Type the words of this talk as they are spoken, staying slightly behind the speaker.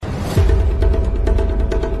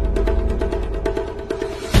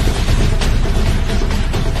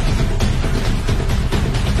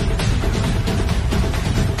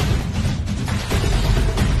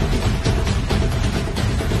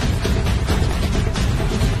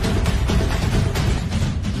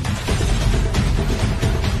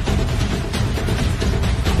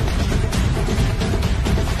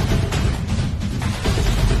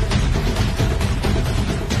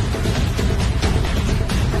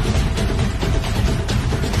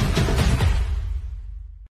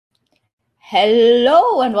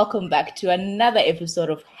Hello and welcome back to another episode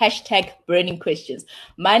of Hashtag Burning Questions.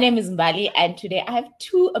 My name is Mbali and today I have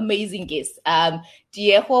two amazing guests.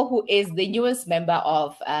 Diego, who is the newest member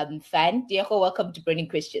of FAN. Diego, welcome to Burning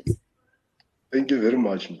Questions. Thank you very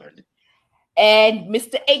much, Mbali. And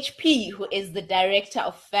Mr. HP, who is the director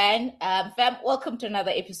of FAN. FAN, welcome to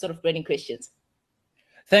another episode of Burning Questions.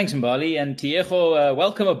 Thanks, Mbali, and Diego,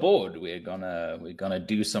 welcome aboard. We're gonna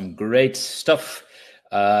do some great stuff.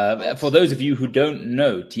 For those of you who don't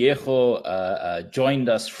know, Diego joined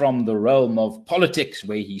us from the realm of politics,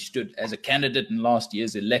 where he stood as a candidate in last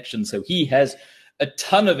year's election. So he has a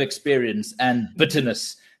ton of experience and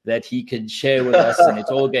bitterness that he can share with us, and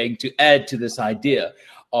it's all going to add to this idea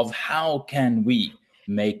of how can we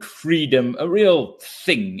make freedom a real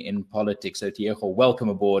thing in politics. So Diego, welcome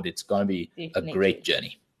aboard. It's going to be a great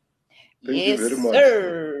journey. Thank you very much.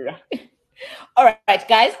 Sir. All right,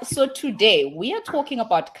 guys. So today we are talking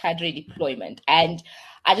about cadre deployment, and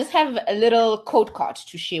I just have a little code card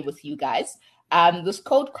to share with you guys. This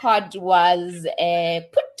code card was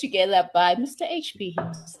put together by Mr. HP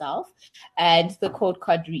himself, and the code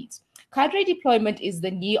card reads: cadre deployment is the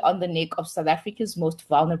knee on the neck of South Africa's most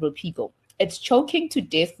vulnerable people. It's choking to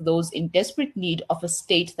death those in desperate need of a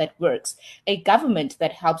state that works, a government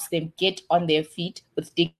that helps them get on their feet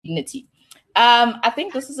with dignity. I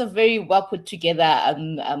think this is a very well put together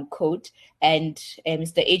quote, and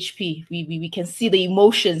Mr. HP, we can see the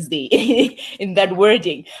emotions there in that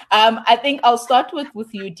wording. I think I'll start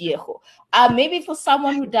with you, Diego. Maybe for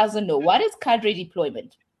someone who doesn't know, what is cadre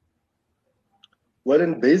deployment? Well,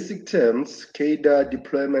 in basic terms, cadre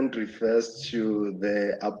deployment refers to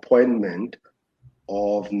the appointment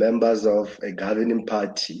of members of a governing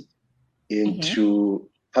party into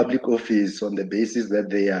public office on the basis that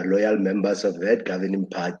they are loyal members of that governing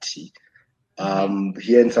party.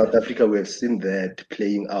 Here in South Africa, we have seen that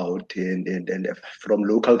playing out, and from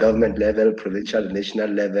local government level, provincial,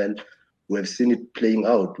 national level, we have seen it playing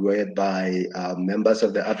out, whereby members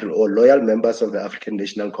of the loyal members of the African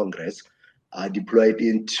National Congress are deployed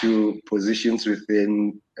into positions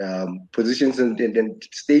within positions in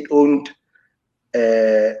state-owned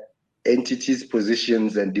entities,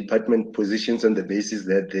 positions, and department positions on the basis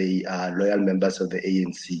that they are loyal members of the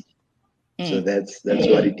ANC. So that's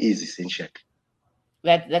what it is essentially.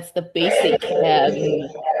 That's the basic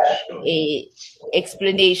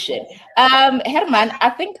explanation. Herman, I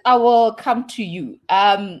think I will come to you.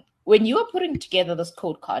 When you were putting together this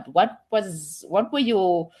code card, what were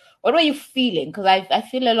you feeling? Because I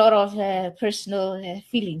feel a lot of personal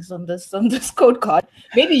feelings on this code card.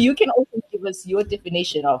 Maybe you can also give us your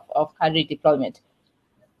definition of cadre deployment.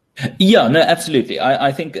 Yeah, no, absolutely.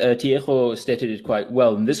 I think Diego stated it quite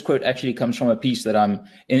well. And this quote actually comes from a piece that I'm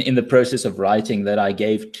in the process of writing that I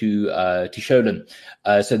gave to Sholin,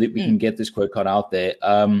 so that we can get this quote card out there.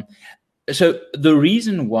 So the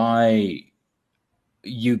reason why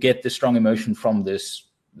you get the strong emotion from this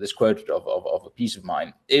quote of a piece of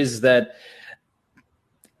mine is that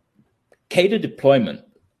cadre deployment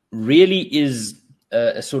really is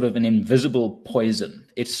a sort of an invisible poison.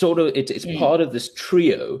 It's part of this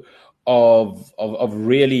trio of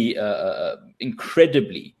really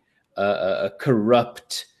incredibly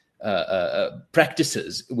corrupt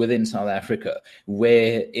practices within South Africa,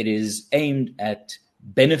 where it is aimed at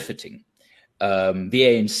benefiting the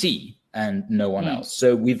ANC and no one else.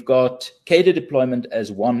 So we've got cadre deployment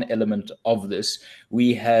as one element of this.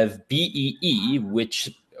 We have BEE,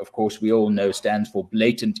 which of course we all know stands for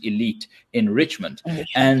blatant elite enrichment.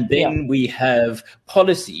 And then we have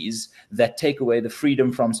policies that take away the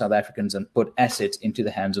freedom from South Africans and put assets into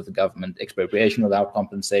the hands of the government: expropriation without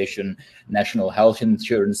compensation, national health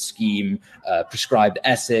insurance scheme, prescribed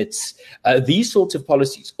assets, these sorts of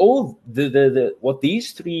policies. All what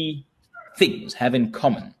these three things have in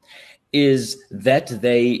common is that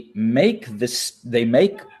they make the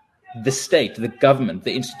state, the government,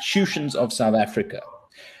 the institutions of South Africa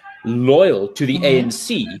loyal to the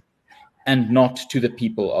ANC and not to the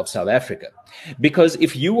people of South Africa. Because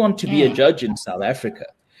if you want to be a judge in South Africa,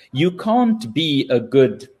 you can't be a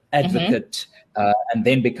good advocate and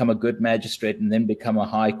then become a good magistrate and then become a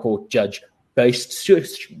high court judge based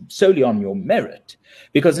solely on your merit.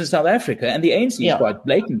 Because in South Africa, and the ANC is quite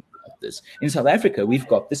blatant about this, in South Africa, we've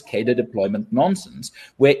got this cadre deployment nonsense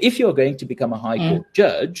where if you're going to become a high court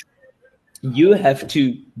judge, you have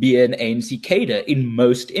to be an ANC cadre in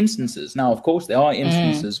most instances. Now, of course, there are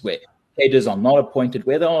instances where cadres are not appointed,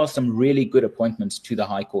 where there are some really good appointments to the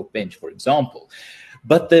High Court bench, for example.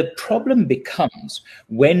 But the problem becomes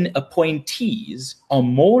when appointees are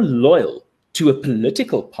more loyal to a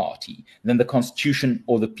political party than the constitution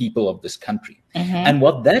or the people of this country. And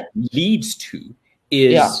what that leads to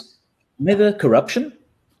is either corruption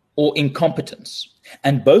or incompetence.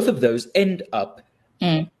 And both of those end up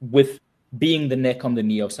with being the neck on the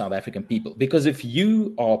knee of South African people. Because if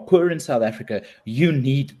you are poor in South Africa, you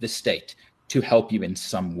need the state to help you in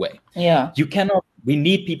some way. You cannot, we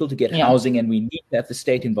need people to get housing, and we need to have the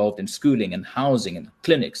state involved in schooling and housing and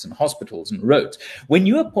clinics and hospitals and roads. When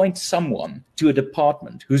you appoint someone to a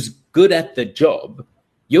department who's good at the job,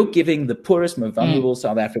 you're giving the poorest, most vulnerable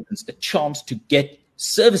South Africans a chance to get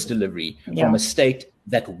service delivery from a state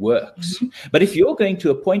that works. But if you're going to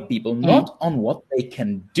appoint people not on what they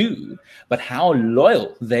can do, but how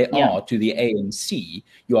loyal they are to the ANC,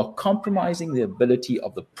 you are compromising the ability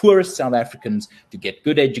of the poorest South Africans to get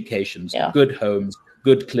good educations, good homes,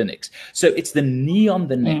 good clinics. So it's the knee on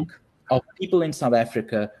the neck of people in South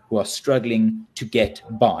Africa who are struggling to get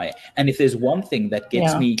by. And if there's one thing that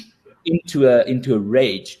gets me into a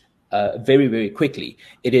rage very, very quickly,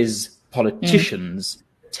 it is politicians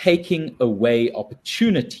taking away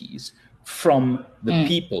opportunities from the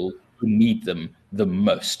people who need them the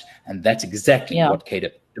most. And that's exactly what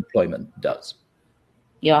cadre deployment does.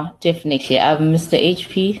 Yeah, definitely. Mr.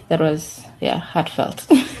 HP, that was, heartfelt.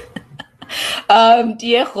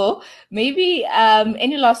 Diego, maybe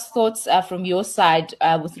any last thoughts from your side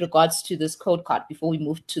with regards to this code card before we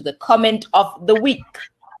move to the comment of the week?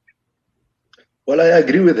 Well, I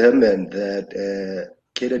agree with Herman that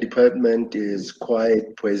cadre deployment is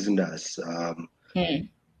quite poisonous.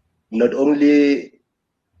 Not only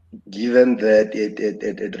given that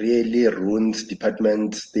it really ruins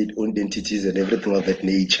departments, state-owned entities and everything of that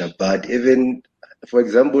nature, but even, for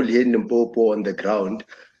example, here in Limpopo on the ground,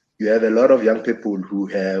 you have a lot of young people who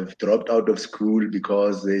have dropped out of school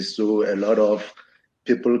because they saw a lot of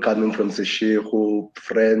people coming from Seshego,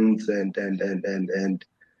 friends and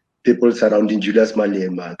people surrounding Julius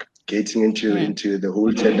Malema, getting into the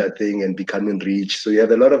whole tender thing and becoming rich. So you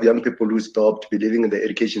have a lot of young people who stopped believing in the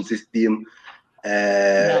education system,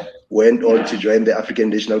 went on to join the African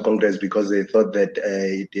National Congress because they thought that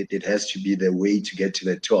it has to be the way to get to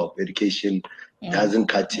the top. Education doesn't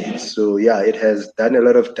cut it. So it has done a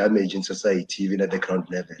lot of damage in society, even at the ground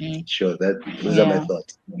level. Sure, those are my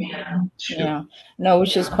thoughts. Sure. No,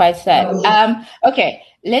 which is quite sad. Okay,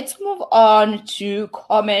 let's move on to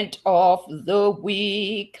comment of the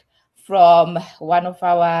week from one of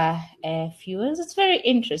our viewers. It's very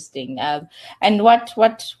interesting, and what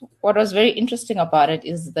was very interesting about it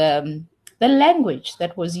is the language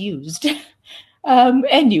that was used.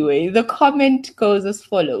 Anyway, the comment goes as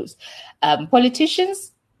follows: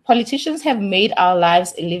 politicians have made our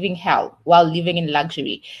lives a living hell while living in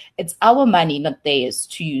luxury. It's our money, not theirs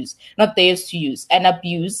to use and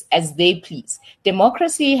abuse as they please.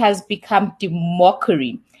 Democracy has become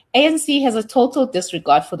demockery. ANC has a total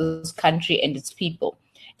disregard for this country and its people.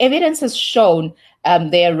 Evidence has shown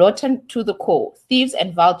they are rotten to the core. Thieves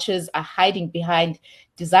and vultures are hiding behind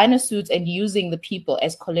designer suits and using the people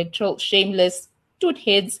as collateral, shameless dude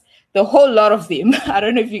heads, the whole lot of them. I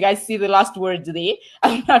don't know if you guys see the last words there.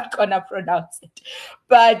 I'm not going to pronounce it.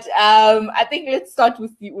 But I think let's start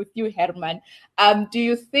with you, Herman. Do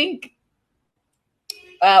you think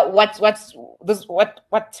what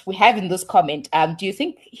we have in this comment, do you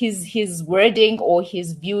think his wording or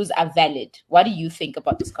his views are valid? What do you think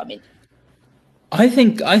about this comment? I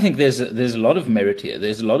think there's a lot of merit here.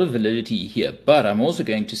 There's a lot of validity here, but I'm also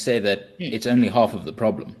going to say that it's only half of the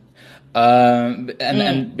problem.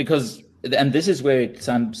 And because this is where it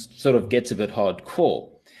sort of gets a bit hardcore.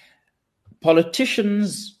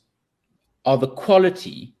 Politicians are the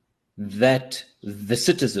quality that the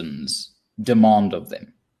citizens demand of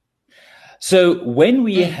them. So when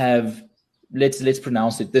we have, let's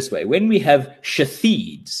pronounce it this way, when we have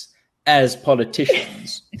shaheeds as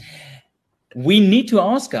politicians, we need to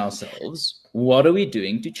ask ourselves, what are we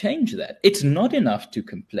doing to change that? It's not enough to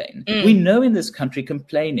complain. We know in this country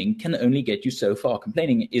complaining can only get you so far.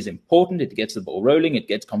 Complaining is important. It gets the ball rolling. It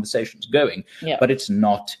gets conversations going, but it's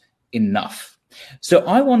not enough. So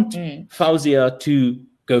I want Fauzia to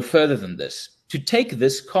go further than this, to take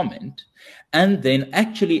this comment and then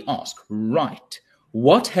actually ask, right,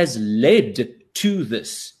 what has led to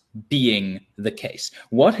this being the case?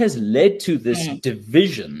 What has led to this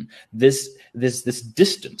division, this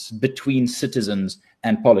distance between citizens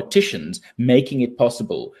and politicians, making it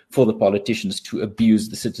possible for the politicians to abuse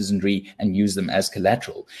the citizenry and use them as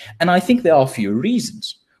collateral? And I think there are a few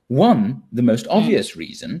reasons. One, the most obvious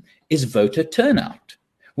reason, is voter turnout.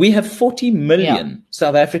 We have 40 million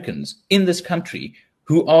South Africans in this country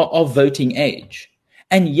who are of voting age.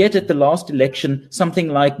 And yet at the last election, something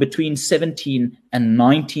like between 17 and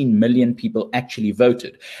 19 million people actually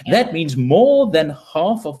voted. That means more than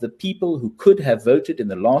half of the people who could have voted in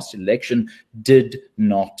the last election did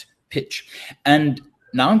not pitch. And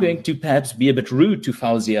now I'm going to perhaps be a bit rude to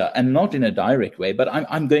Fauzia, and not in a direct way, but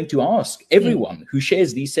I'm going to ask everyone who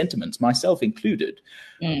shares these sentiments, myself included,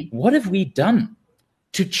 what have we done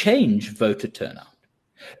to change voter turnout?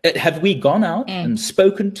 Have we gone out and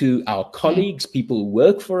spoken to our colleagues, people who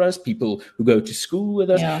work for us, people who go to school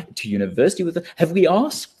with us, to university with us? Have we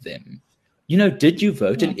asked them, did you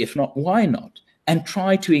vote? And if not, why not? And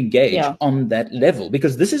try to engage on that level,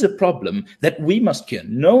 because this is a problem that we must cure.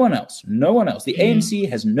 No one else. The ANC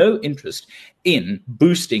has no interest in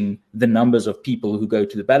boosting the numbers of people who go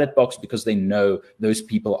to the ballot box, because they know those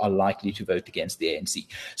people are likely to vote against the ANC.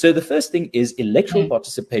 So the first thing is electoral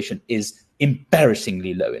participation is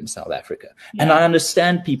embarrassingly low in South Africa. And I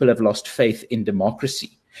understand people have lost faith in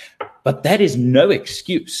democracy, but that is no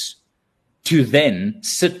excuse to then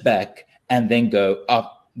sit back and then go,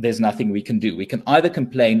 there's nothing we can do. We can either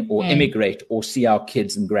complain or immigrate, or see our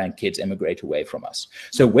kids and grandkids emigrate away from us.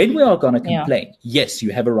 So when we are going to complain, yes,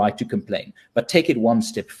 you have a right to complain, but take it one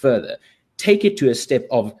step further. Take it to a step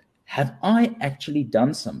of, have I actually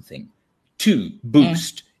done something to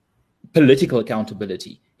boost political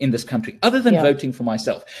accountability in this country, other than voting for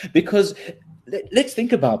myself? Because let's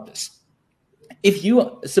think about this. If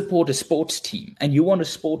you support a sports team and you want a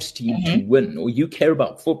sports team to win, or you care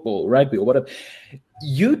about football, rugby, or whatever,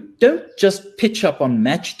 you don't just pitch up on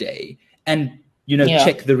match day and,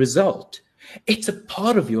 check the result. It's a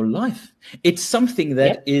part of your life. It's something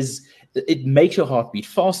that it makes your heart beat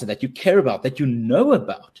faster, that you care about, that you know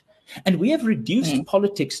about. And we have reduced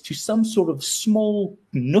politics to some sort of small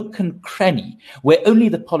nook and cranny where only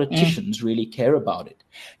the politicians really care about it.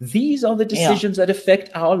 These are the decisions that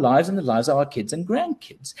affect our lives and the lives of our kids and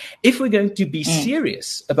grandkids. If we're going to be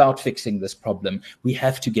serious about fixing this problem, we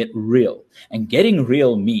have to get real. And getting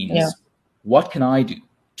real means, what can I do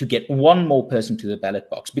to get one more person to the ballot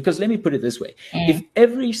box? Because let me put it this way. If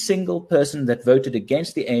every single person that voted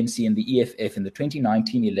against the ANC and the EFF in the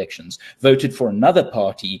 2019 elections voted for another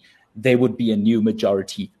party, there would be a new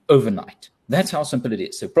majority overnight. That's how simple it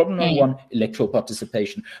is. So problem number one, electoral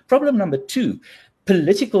participation. Problem number two,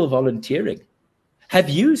 political volunteering. Have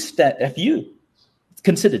you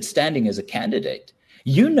considered standing as a candidate?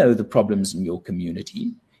 You know the problems in your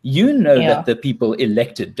community. You know that the people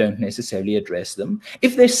elected don't necessarily address them.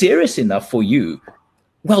 If they're serious enough for you,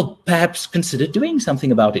 well, perhaps consider doing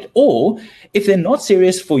something about it. Or if they're not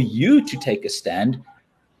serious for you to take a stand,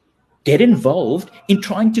 get involved in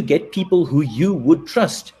trying to get people who you would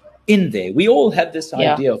trust in there. We all have this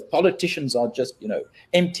idea of politicians are just,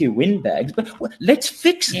 empty windbags, but let's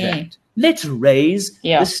fix that. Let's raise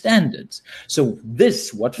the standards. So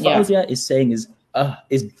what Fauzia is saying is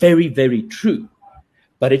very, very true,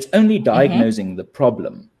 but it's only diagnosing the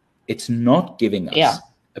problem. It's not giving us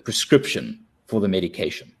a prescription for the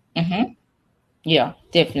medication. Yeah,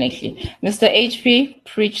 definitely. Mr. HP,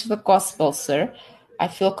 preach the gospel, sir. I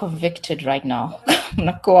feel convicted right now. I'm going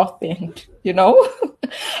to go off and, you're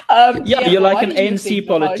like an ANC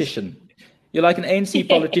politician. You're like an ANC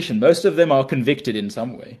politician. Most of them are convicted in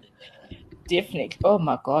some way. Definitely. Oh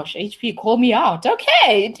my gosh, HP, call me out.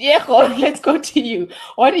 Okay, Diego, let's go to you.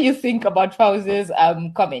 What do you think about Fauzia's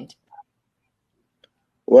comment?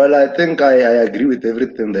 Well, I think I agree with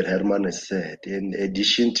everything that Herman has said. In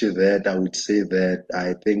addition to that, I would say that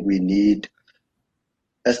I think we need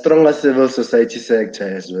a stronger civil society sector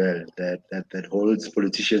as well that holds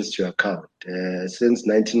politicians to account. Since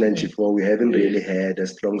 1994, we haven't really had a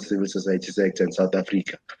strong civil society sector in South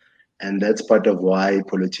Africa. And that's part of why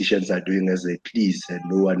politicians are doing as they please and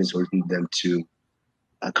no one is holding them to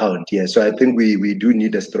account. So I think we do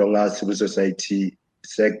need a stronger civil society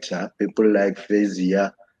sector. People like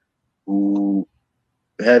Fauzia, who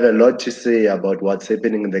have a lot to say about what's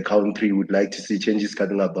happening in the country, would like to see changes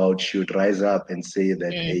coming about, should rise up and say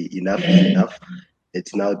that hey, enough is enough.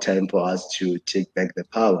 It's now time for us to take back the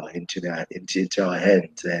power into our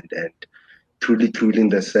hands and truly in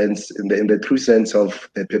the sense, in the true sense of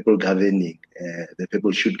the people governing, the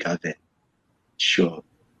people should govern. Sure.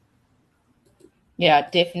 Yeah,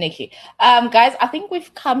 definitely. Guys, I think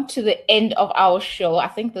we've come to the end of our show. I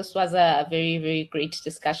think this was a very, very great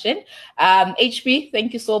discussion. HP,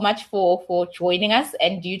 thank you so much for joining us.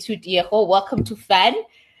 And you too, Diego, welcome to FAN.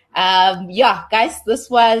 Guys,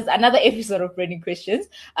 this was another episode of Burning Questions.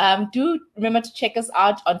 Do remember to check us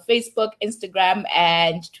out on Facebook, Instagram,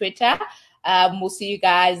 and Twitter. We'll see you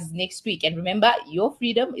guys next week. And remember, your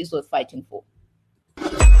freedom is worth fighting for.